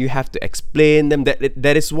 So you have to explain them.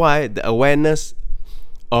 That is why the awareness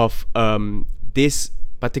of this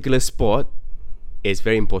particular sport is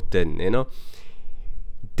very important.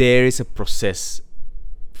 There is a process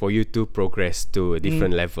for you to progress to a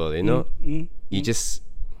different level. You just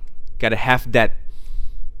gotta have that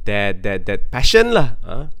passion lah.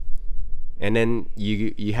 And then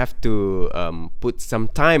you have to put some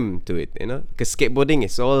time to it, because skateboarding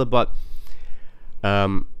is all about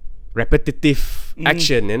repetitive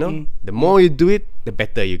action, The more you do it, the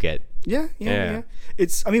better you get. Yeah.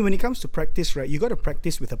 It's, when it comes to practice, right, you got to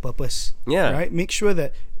practice with a purpose. Yeah. Right? Make sure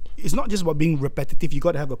that it's not just about being repetitive. You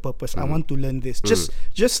got to have a purpose. I want to learn this.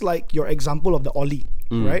 Just like your example of the ollie,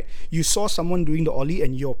 right? You saw someone doing the ollie,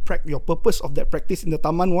 and your purpose of that practice in the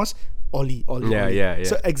taman was ollie. Yeah.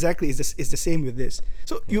 So exactly, it's the same with this.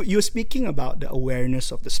 So you're speaking about the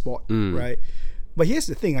awareness of the sport, right? But here's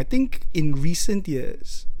the thing. I think in recent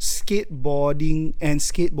years, skateboarding and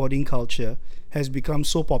skateboarding culture has become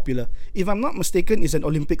so popular. If I'm not mistaken, it's an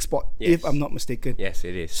Olympic sport. Yes. If I'm not mistaken. Yes,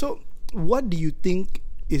 it is. So what do you think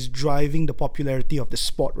is driving the popularity of the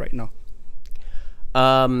sport right now?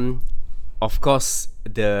 Of course,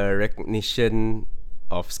 the recognition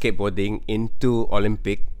of skateboarding into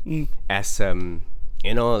Olympic as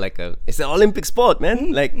it's an Olympic sport,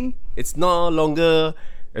 man. It's no longer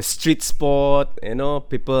a street sport.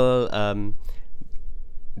 People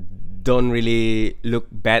don't really look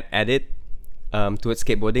bad at it towards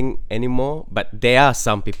skateboarding anymore. But there are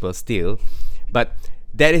some people still. But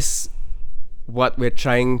that is what we're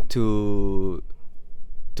trying to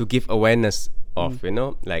give awareness of.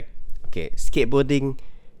 Okay, skateboarding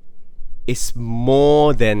is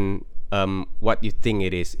more than what you think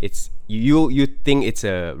it is. It's you think it's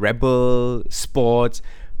a rebel sport,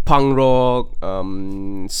 punk rock,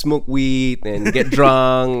 smoke weed and get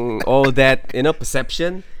drunk, all that,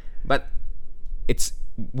 perception. But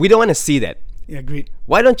we don't want to see that. Yeah, agreed.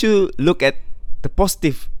 Why don't you look at the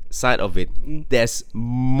positive side of it? There's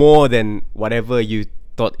more than whatever you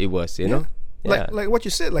thought it was, Yeah. Like what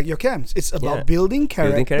you said, like your camps. It's about building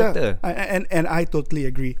character. And I totally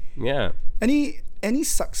agree. Yeah. Any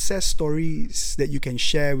success stories that you can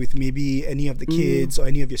share with maybe any of the kids or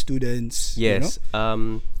any of your students? Yes.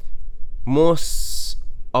 Most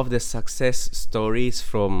of the success stories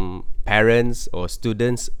from parents or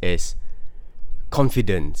students is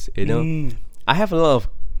confidence. I have a lot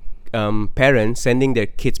of parents sending their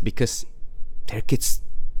kids because their kids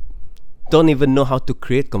don't even know how to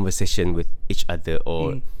create conversation with each other,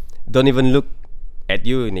 or don't even look at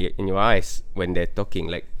you in your eyes when they're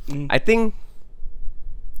talking. I think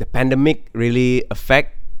the pandemic really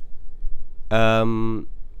affect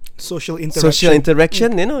social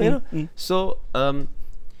interaction. So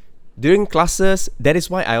during classes, that is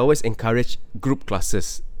why I always encourage group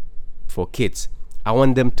classes for kids. I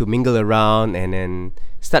want them to mingle around and then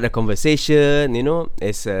start a conversation.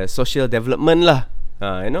 It's a social development lah.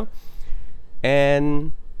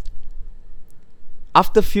 And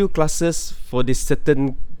after few classes for this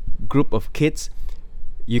certain group of kids,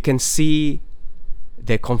 you can see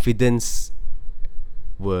their confidence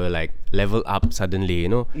were level up suddenly.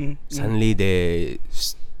 Suddenly they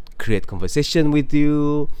create conversation with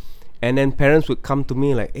you, and then parents would come to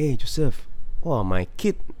me like, "Hey Joseph, wow, my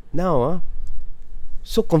kid now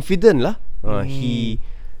so confident lah.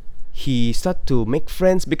 He start to make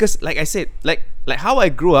friends," because like I said, like how I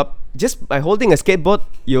grew up, just by holding a skateboard,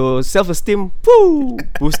 your self-esteem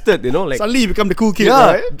boosted. Suddenly you become the cool kid,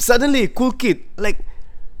 yeah, right? Suddenly cool kid.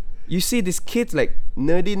 You see these kids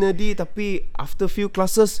nerdy, tapi after few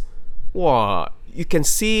classes, wow, you can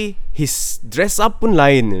see his dress up pun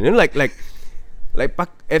lain.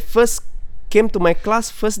 At first came to my class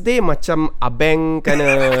first day macam abang kind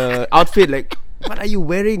of outfit. What are you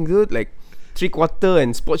wearing, dude? 3/4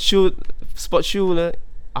 and sport shoe.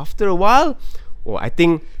 After a while, I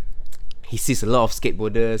think he sees a lot of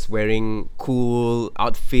skateboarders wearing cool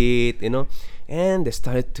outfit, and they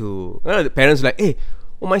started to. The parents were like, "Hey,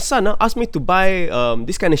 my son asked me to buy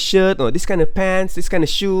this kind of shirt or this kind of pants, this kind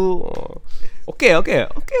of shoe." Okay.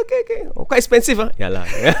 Quite expensive, huh? Yeah lah.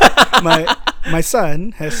 My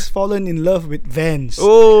son has fallen in love with Vans.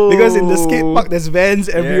 Oh, because in the skate park there's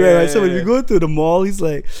Vans everywhere. Right? So when we yeah. go to the mall, he's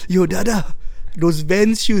like, "Yo, Dada, those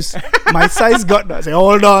Vans shoes, my size got." I say,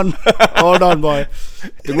 hold on, boy.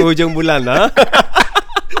 Tunggu hujung bulan lah.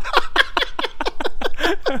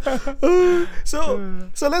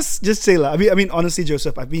 So let's just say lah. I mean, honestly,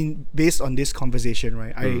 Joseph, I mean, based on this conversation,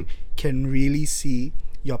 right, I can really see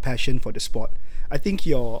your passion for the sport. I think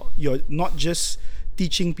you're not just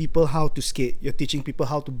teaching people how to skate, you're teaching people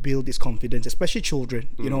how to build this confidence, especially children.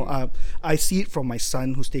 You know, I see it from my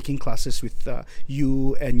son who's taking classes with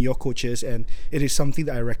you and your coaches, and it is something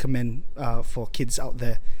that I recommend for kids out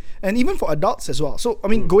there, and even for adults as well. So I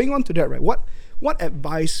mean, going on to that, right, what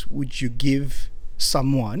advice would you give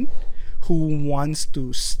someone who wants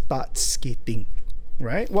to start skating,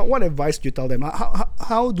 right? What advice do you tell them?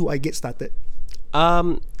 How do I get started?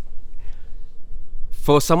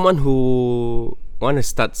 For someone who want to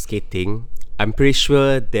start skating, I'm pretty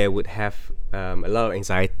sure they would have a lot of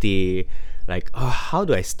anxiety, like, oh, how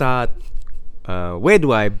do I start? Where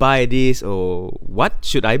do I buy this? Or what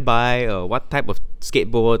should I buy? Or what type of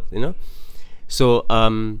skateboard? You know, so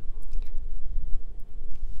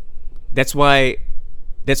that's what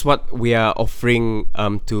we are offering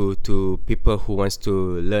to people who wants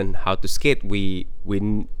to learn how to skate. We're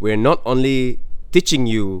not only teaching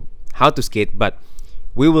you how to skate, but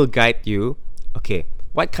we will guide you. Okay,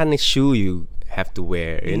 what kind of shoe you have to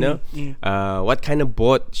wear? You know, what kind of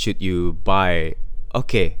board should you buy?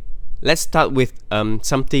 Okay, let's start with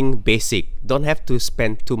something basic. Don't have to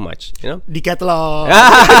spend too much. You know, Decathlon.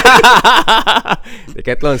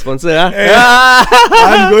 Decathlon sponsor. Huh? Hey,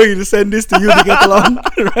 I'm going to send this to you, Decathlon.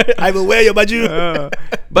 Right? I will wear your baju.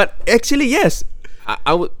 But actually, yes,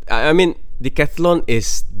 I mean, Decathlon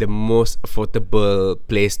is the most affordable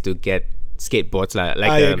place to get skateboards. Like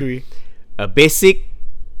I agree. A basic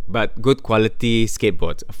but good quality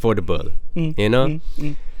skateboards, affordable. You know,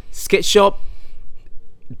 skate shop,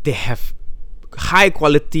 they have high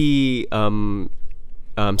quality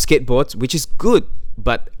skateboards, which is good.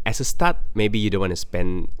 But as a start, maybe you don't want to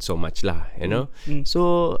spend so much lah. You know,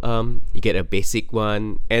 so you get a basic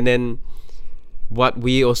one, and then what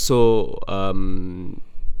we also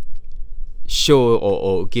show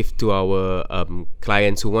or give to our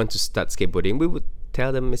clients who want to start skateboarding, we would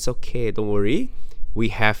tell them it's okay, don't worry. We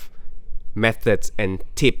have methods and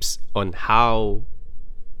tips on how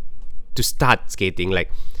to start skating. Like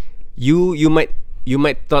you might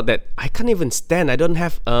thought that I can't even stand, I don't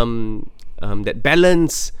have that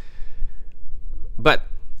balance, but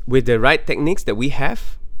with the right techniques that we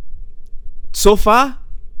have so far,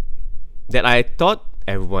 that I thought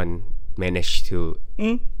everyone managed to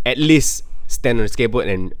at least stand on a skateboard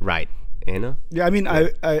and ride. You know? Yeah, I mean,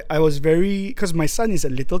 I was very, because my son is a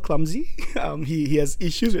little clumsy. He has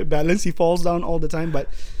issues with balance. He falls down all the time. But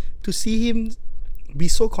to see him be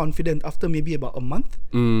so confident after maybe about a month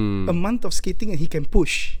of skating, and he can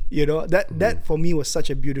push. You know, that for me was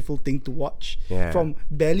such a beautiful thing to watch. Yeah. From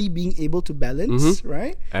barely being able to balance,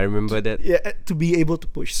 right? I remember that. Yeah, to be able to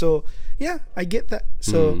push. So yeah, I get that.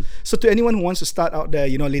 So to anyone who wants to start out there,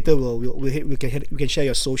 you know, later we can share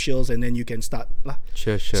your socials, and then you can start lah.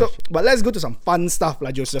 Sure. So, but let's go to some fun stuff,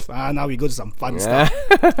 lah, Joseph. Now we go to some fun stuff.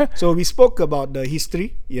 So we spoke about the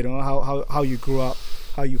history, you know, how you grew up,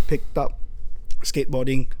 how you picked up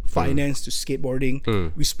skateboarding, finance to skateboarding.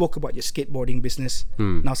 We spoke about your skateboarding business.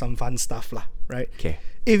 Now some fun stuff, lah, right? Okay.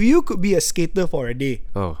 If you could be a skater for a day,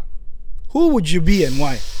 who would you be and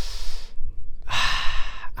why?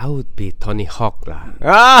 I would be Tony Hawk lah.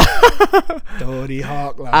 Tony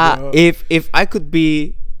Hawk lah, bro. If I could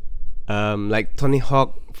be like Tony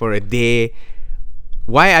Hawk for a day,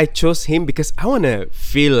 why I chose him? Because I wanna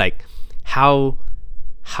feel like how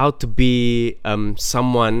to be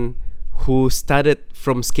someone who started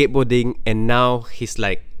from skateboarding and now he's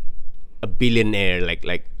like a billionaire.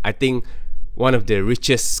 Like I think one of the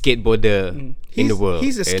richest skateboarder in the world.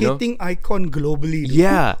 He's a skating icon globally. Dude.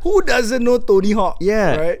 Yeah. Who doesn't know Tony Hawk?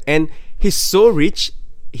 Yeah. Right? And he's so rich.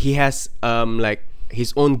 He has like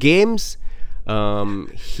his own games,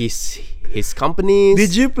 his companies.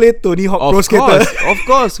 Did you play Tony Hawk Pro Skater? Of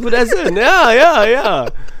course. Who doesn't? Yeah.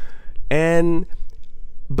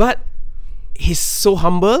 But he's so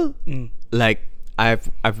humble. Like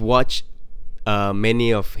I've watched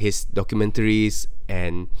many of his documentaries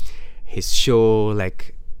and his show.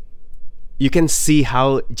 Like you can see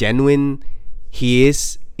how genuine he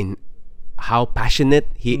is, in how passionate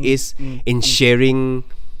he is in sharing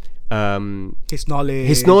his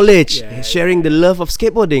knowledge, sharing the love of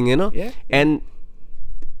skateboarding, you know. And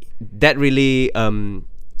that really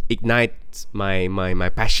ignites my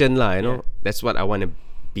passion lah, you know. That's what I want to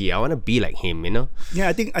be. I want to be like him, you know. Yeah,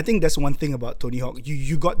 I think that's one thing about Tony Hawk.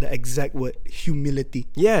 You got the exact word, humility.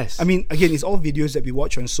 Yes. I mean, again, it's all videos that we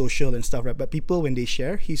watch on social and stuff, right? But people, when they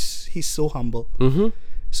share, he's so humble.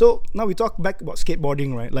 So now we talk back about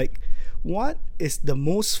skateboarding, right? Like, what is the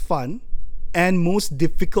most fun and most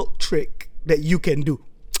difficult trick that you can do?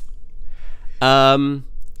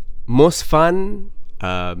 Most fun,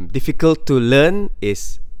 difficult to learn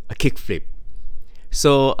is a kickflip.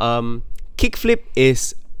 So kickflip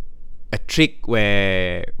is a trick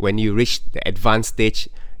where when you reach the advanced stage,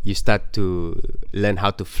 you start to learn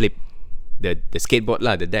how to flip the skateboard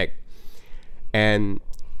lah, the deck. And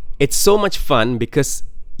it's so much fun because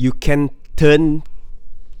you can turn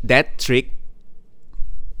that trick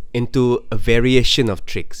into a variation of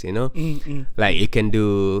tricks, you know? Like you can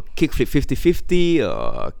do kickflip 50-50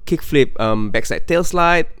 or kickflip backside tail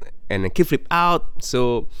slide and a kickflip out.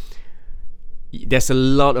 So there's a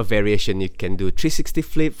lot of variation. You can do 360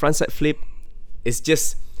 flip, frontside flip. It's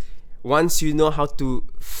just once you know how to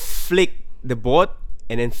flick the board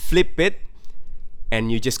and then flip it, and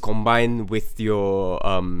you just combine with your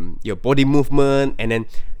body movement, and then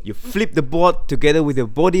you flip the board together with your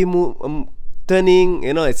body turning.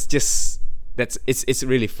 You know, it's just it's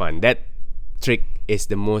really fun. That trick is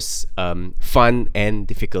the most fun and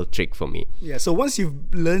difficult trick for me. Yeah, so once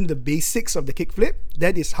you've learned the basics of the kickflip,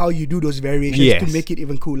 that is how you do those variations to make it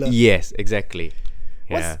even cooler. Yes, exactly.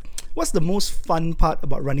 Yeah. What's the most fun part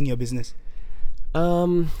about running your business?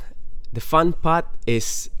 The fun part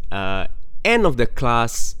is end of the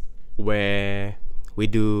class where we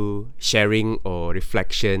do sharing or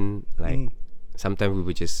reflection. Like sometimes we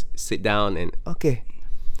would just sit down and okay,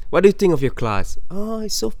 what do you think of your class? Oh,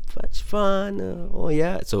 it's so much fun. Oh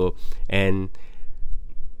yeah. So, and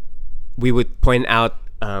we would point out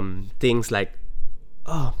things like,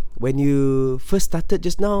 oh, when you first started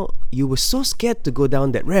just now, you were so scared to go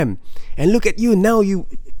down that ramp, and look at you now, you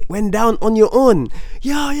went down on your own.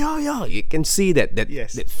 Yeah. You can see that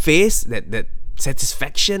face, that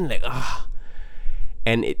satisfaction, like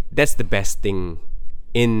and that's the best thing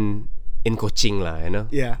in coaching lah, you know.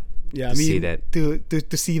 I mean, see that. To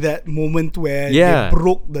see that moment where they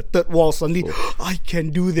broke the third wall suddenly. I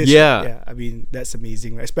can do this. I mean, that's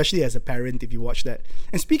amazing, right? Especially as a parent, if you watch that.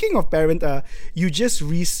 And speaking of parent, you just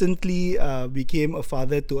recently became a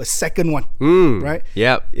father to a second one, right?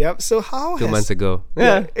 Yep. So how 2 months ago.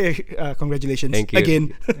 Congratulations. Thank you.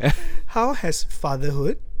 Again. How has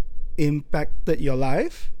fatherhood impacted your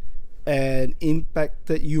life and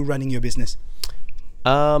impacted you running your business?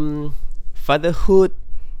 Fatherhood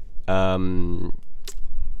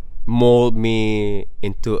mold me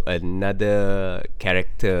into another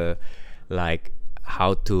character, like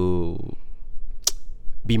how to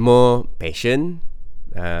be more patient,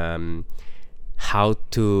 how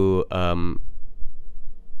to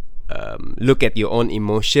look at your own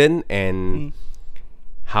emotion, and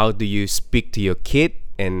how do you speak to your kid,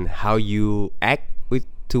 and how you act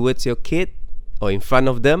towards your kid or in front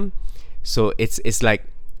of them. So it's like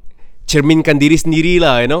cerminkan diri sendiri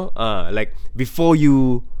lah, you know. Like before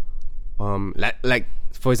you like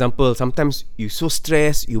for example, sometimes you so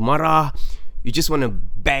stressed, you marah, you just want to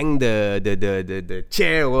bang the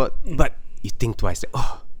chair or what, but you think twice, like,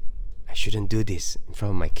 oh, I shouldn't do this in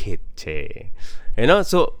front of my kid, you know.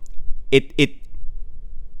 So it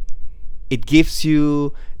gives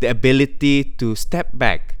you the ability to step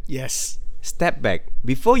back. Yes. Step back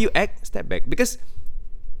before you act. Step back, because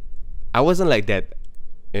I wasn't like that,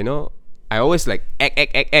 you know. I always like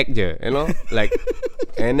act je, you know. Like,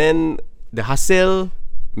 and then the hustle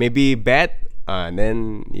may be bad, and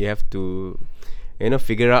then you have to, you know,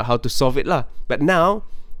 figure out how to solve it lah. But now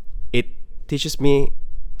it teaches me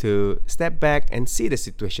to step back and see the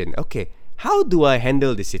situation. Okay, how do I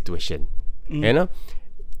handle this situation? You know,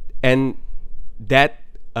 and that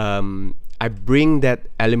I bring that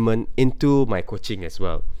element into my coaching as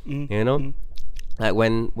well. You know, like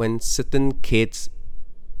when certain kids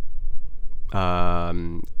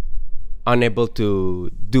unable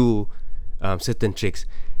to do certain tricks,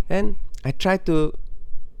 and I try to,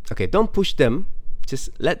 okay, don't push them, just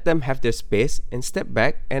let them have their space and step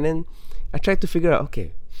back, and then I try to figure out,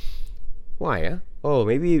 okay, why? Oh,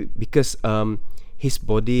 maybe because his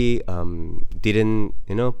body didn't,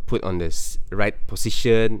 you know, put on this right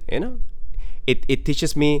position. You know, it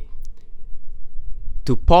teaches me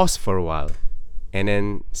to pause for a while and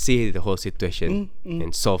then see the whole situation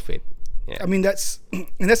and solve it. I mean, that's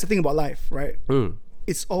the thing about life, right?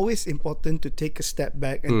 It's always important to take a step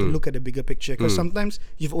back and to look at the bigger picture, because sometimes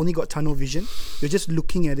you've only got tunnel vision. You're just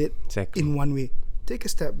looking at it in one way. Take a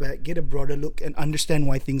step back, get a broader look, and understand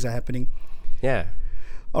why things are happening. Yeah.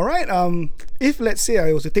 All right. If let's say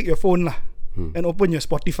I was to take your phone and open your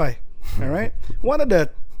Spotify, all right, what are the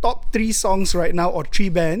top 3 songs right now, or 3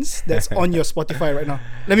 bands that's on your Spotify right now?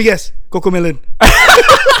 Let me guess. Cocomelon.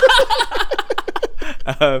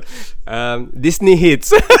 Disney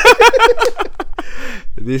hits.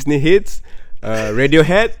 Disney hits.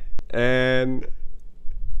 Radiohead, and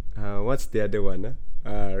what's the other one?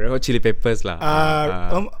 Red Hot Chili Peppers lah.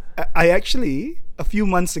 I actually a few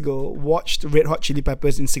months ago watched Red Hot Chili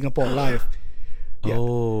Peppers in Singapore live. Yeah.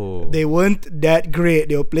 Oh, They weren't that great.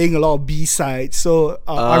 They were playing a lot of B-sides. So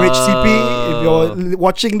RHCP, if you're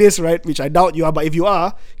watching this, right, which I doubt you are, but if you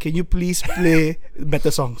are, can you please play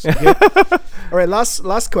better songs? Okay? All right,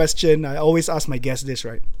 last question. I always ask my guests this,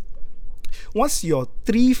 right? What's your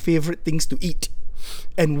 3 favorite things to eat,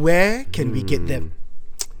 and where can we get them?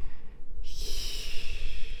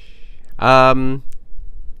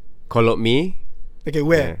 Kolok mee. Okay,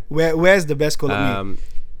 where? Where's the best kolok mee?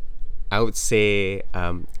 I would say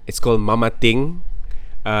it's called Mama Ting.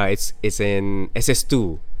 It's in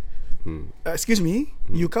SS2. Excuse me,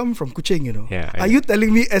 you come from Kuching, you know. Yeah, Are you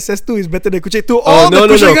telling me SS2 is better than Kuching? No.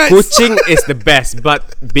 Kuching is the best,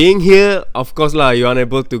 but being here, of course lah, you're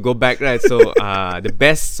unable to go back, right? So the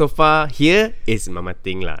best so far here is Mama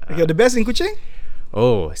Ting lah. Okay, the best in Kuching?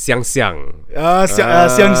 Oh, Siang Siang.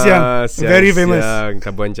 Siang. Very famous.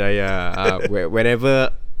 Kabuan Jaya.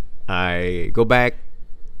 Whenever I go back,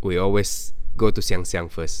 we always go to Siang Siang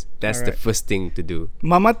first. That's the first thing to do.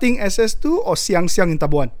 Mama Ting SS2 or Siang Siang in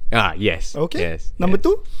Tabuan? Yes. Okay. Yes. Number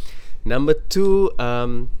 2? Number 2,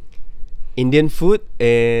 Indian food,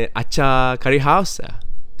 Acha Curry House.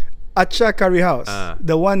 Acha Curry House.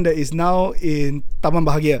 The one that is now in Taman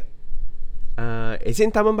Bahagia. It's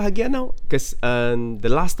in Taman Bahagia now? Because the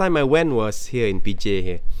last time I went was here in PJ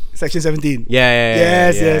here. Section 17.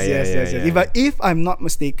 Yes. If I'm not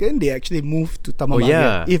mistaken, they actually moved to Taman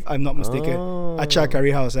Bahagia. If I'm not mistaken. Acha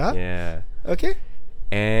Curry House, huh? Yeah. Okay.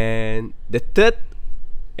 And the third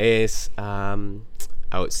is I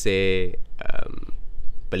would say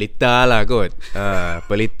Pelita lah kot.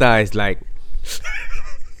 Pelita is like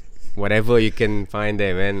whatever you can find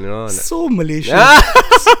there, man. So Malaysian.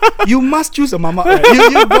 You must choose a mama, right?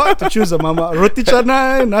 You got to choose a mama. Roti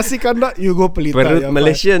canai, nasi kandar, you go Pelita. Perut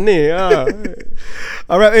Malaysian ni.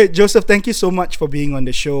 Alright, hey, Joseph, thank you so much for being on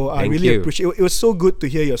the show. I Thank really you. appreciate it. It was so good to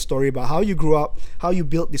hear your story about how you grew up, how you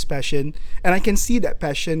built this passion. And I can see that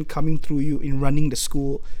passion coming through you in running the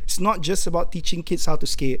school. It's not just about teaching kids how to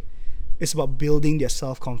skate. It's about building their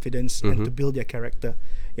self-confidence and to build their character.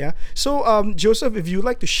 Yeah. So, Joseph, if you'd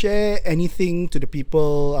like to share anything to the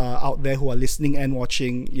people out there who are listening and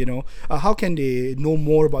watching, how can they know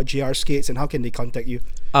more about JR Skates and how can they contact you?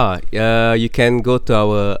 You can go to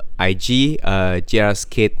our IG,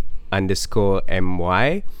 grskate_my,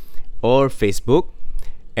 or Facebook,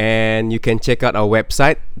 and you can check out our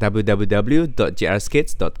website,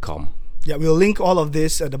 www.grskates.com. Yeah, we'll link all of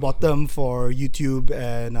this at the bottom for YouTube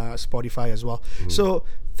and Spotify as well. So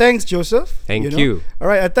thanks, Joseph. Thank you. All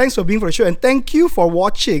right, thanks for being for the show. And thank you for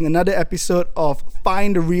watching another episode of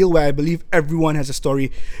Find the Real, where I believe everyone has a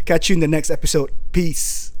story. Catch you in the next episode.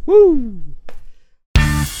 Peace. Woo!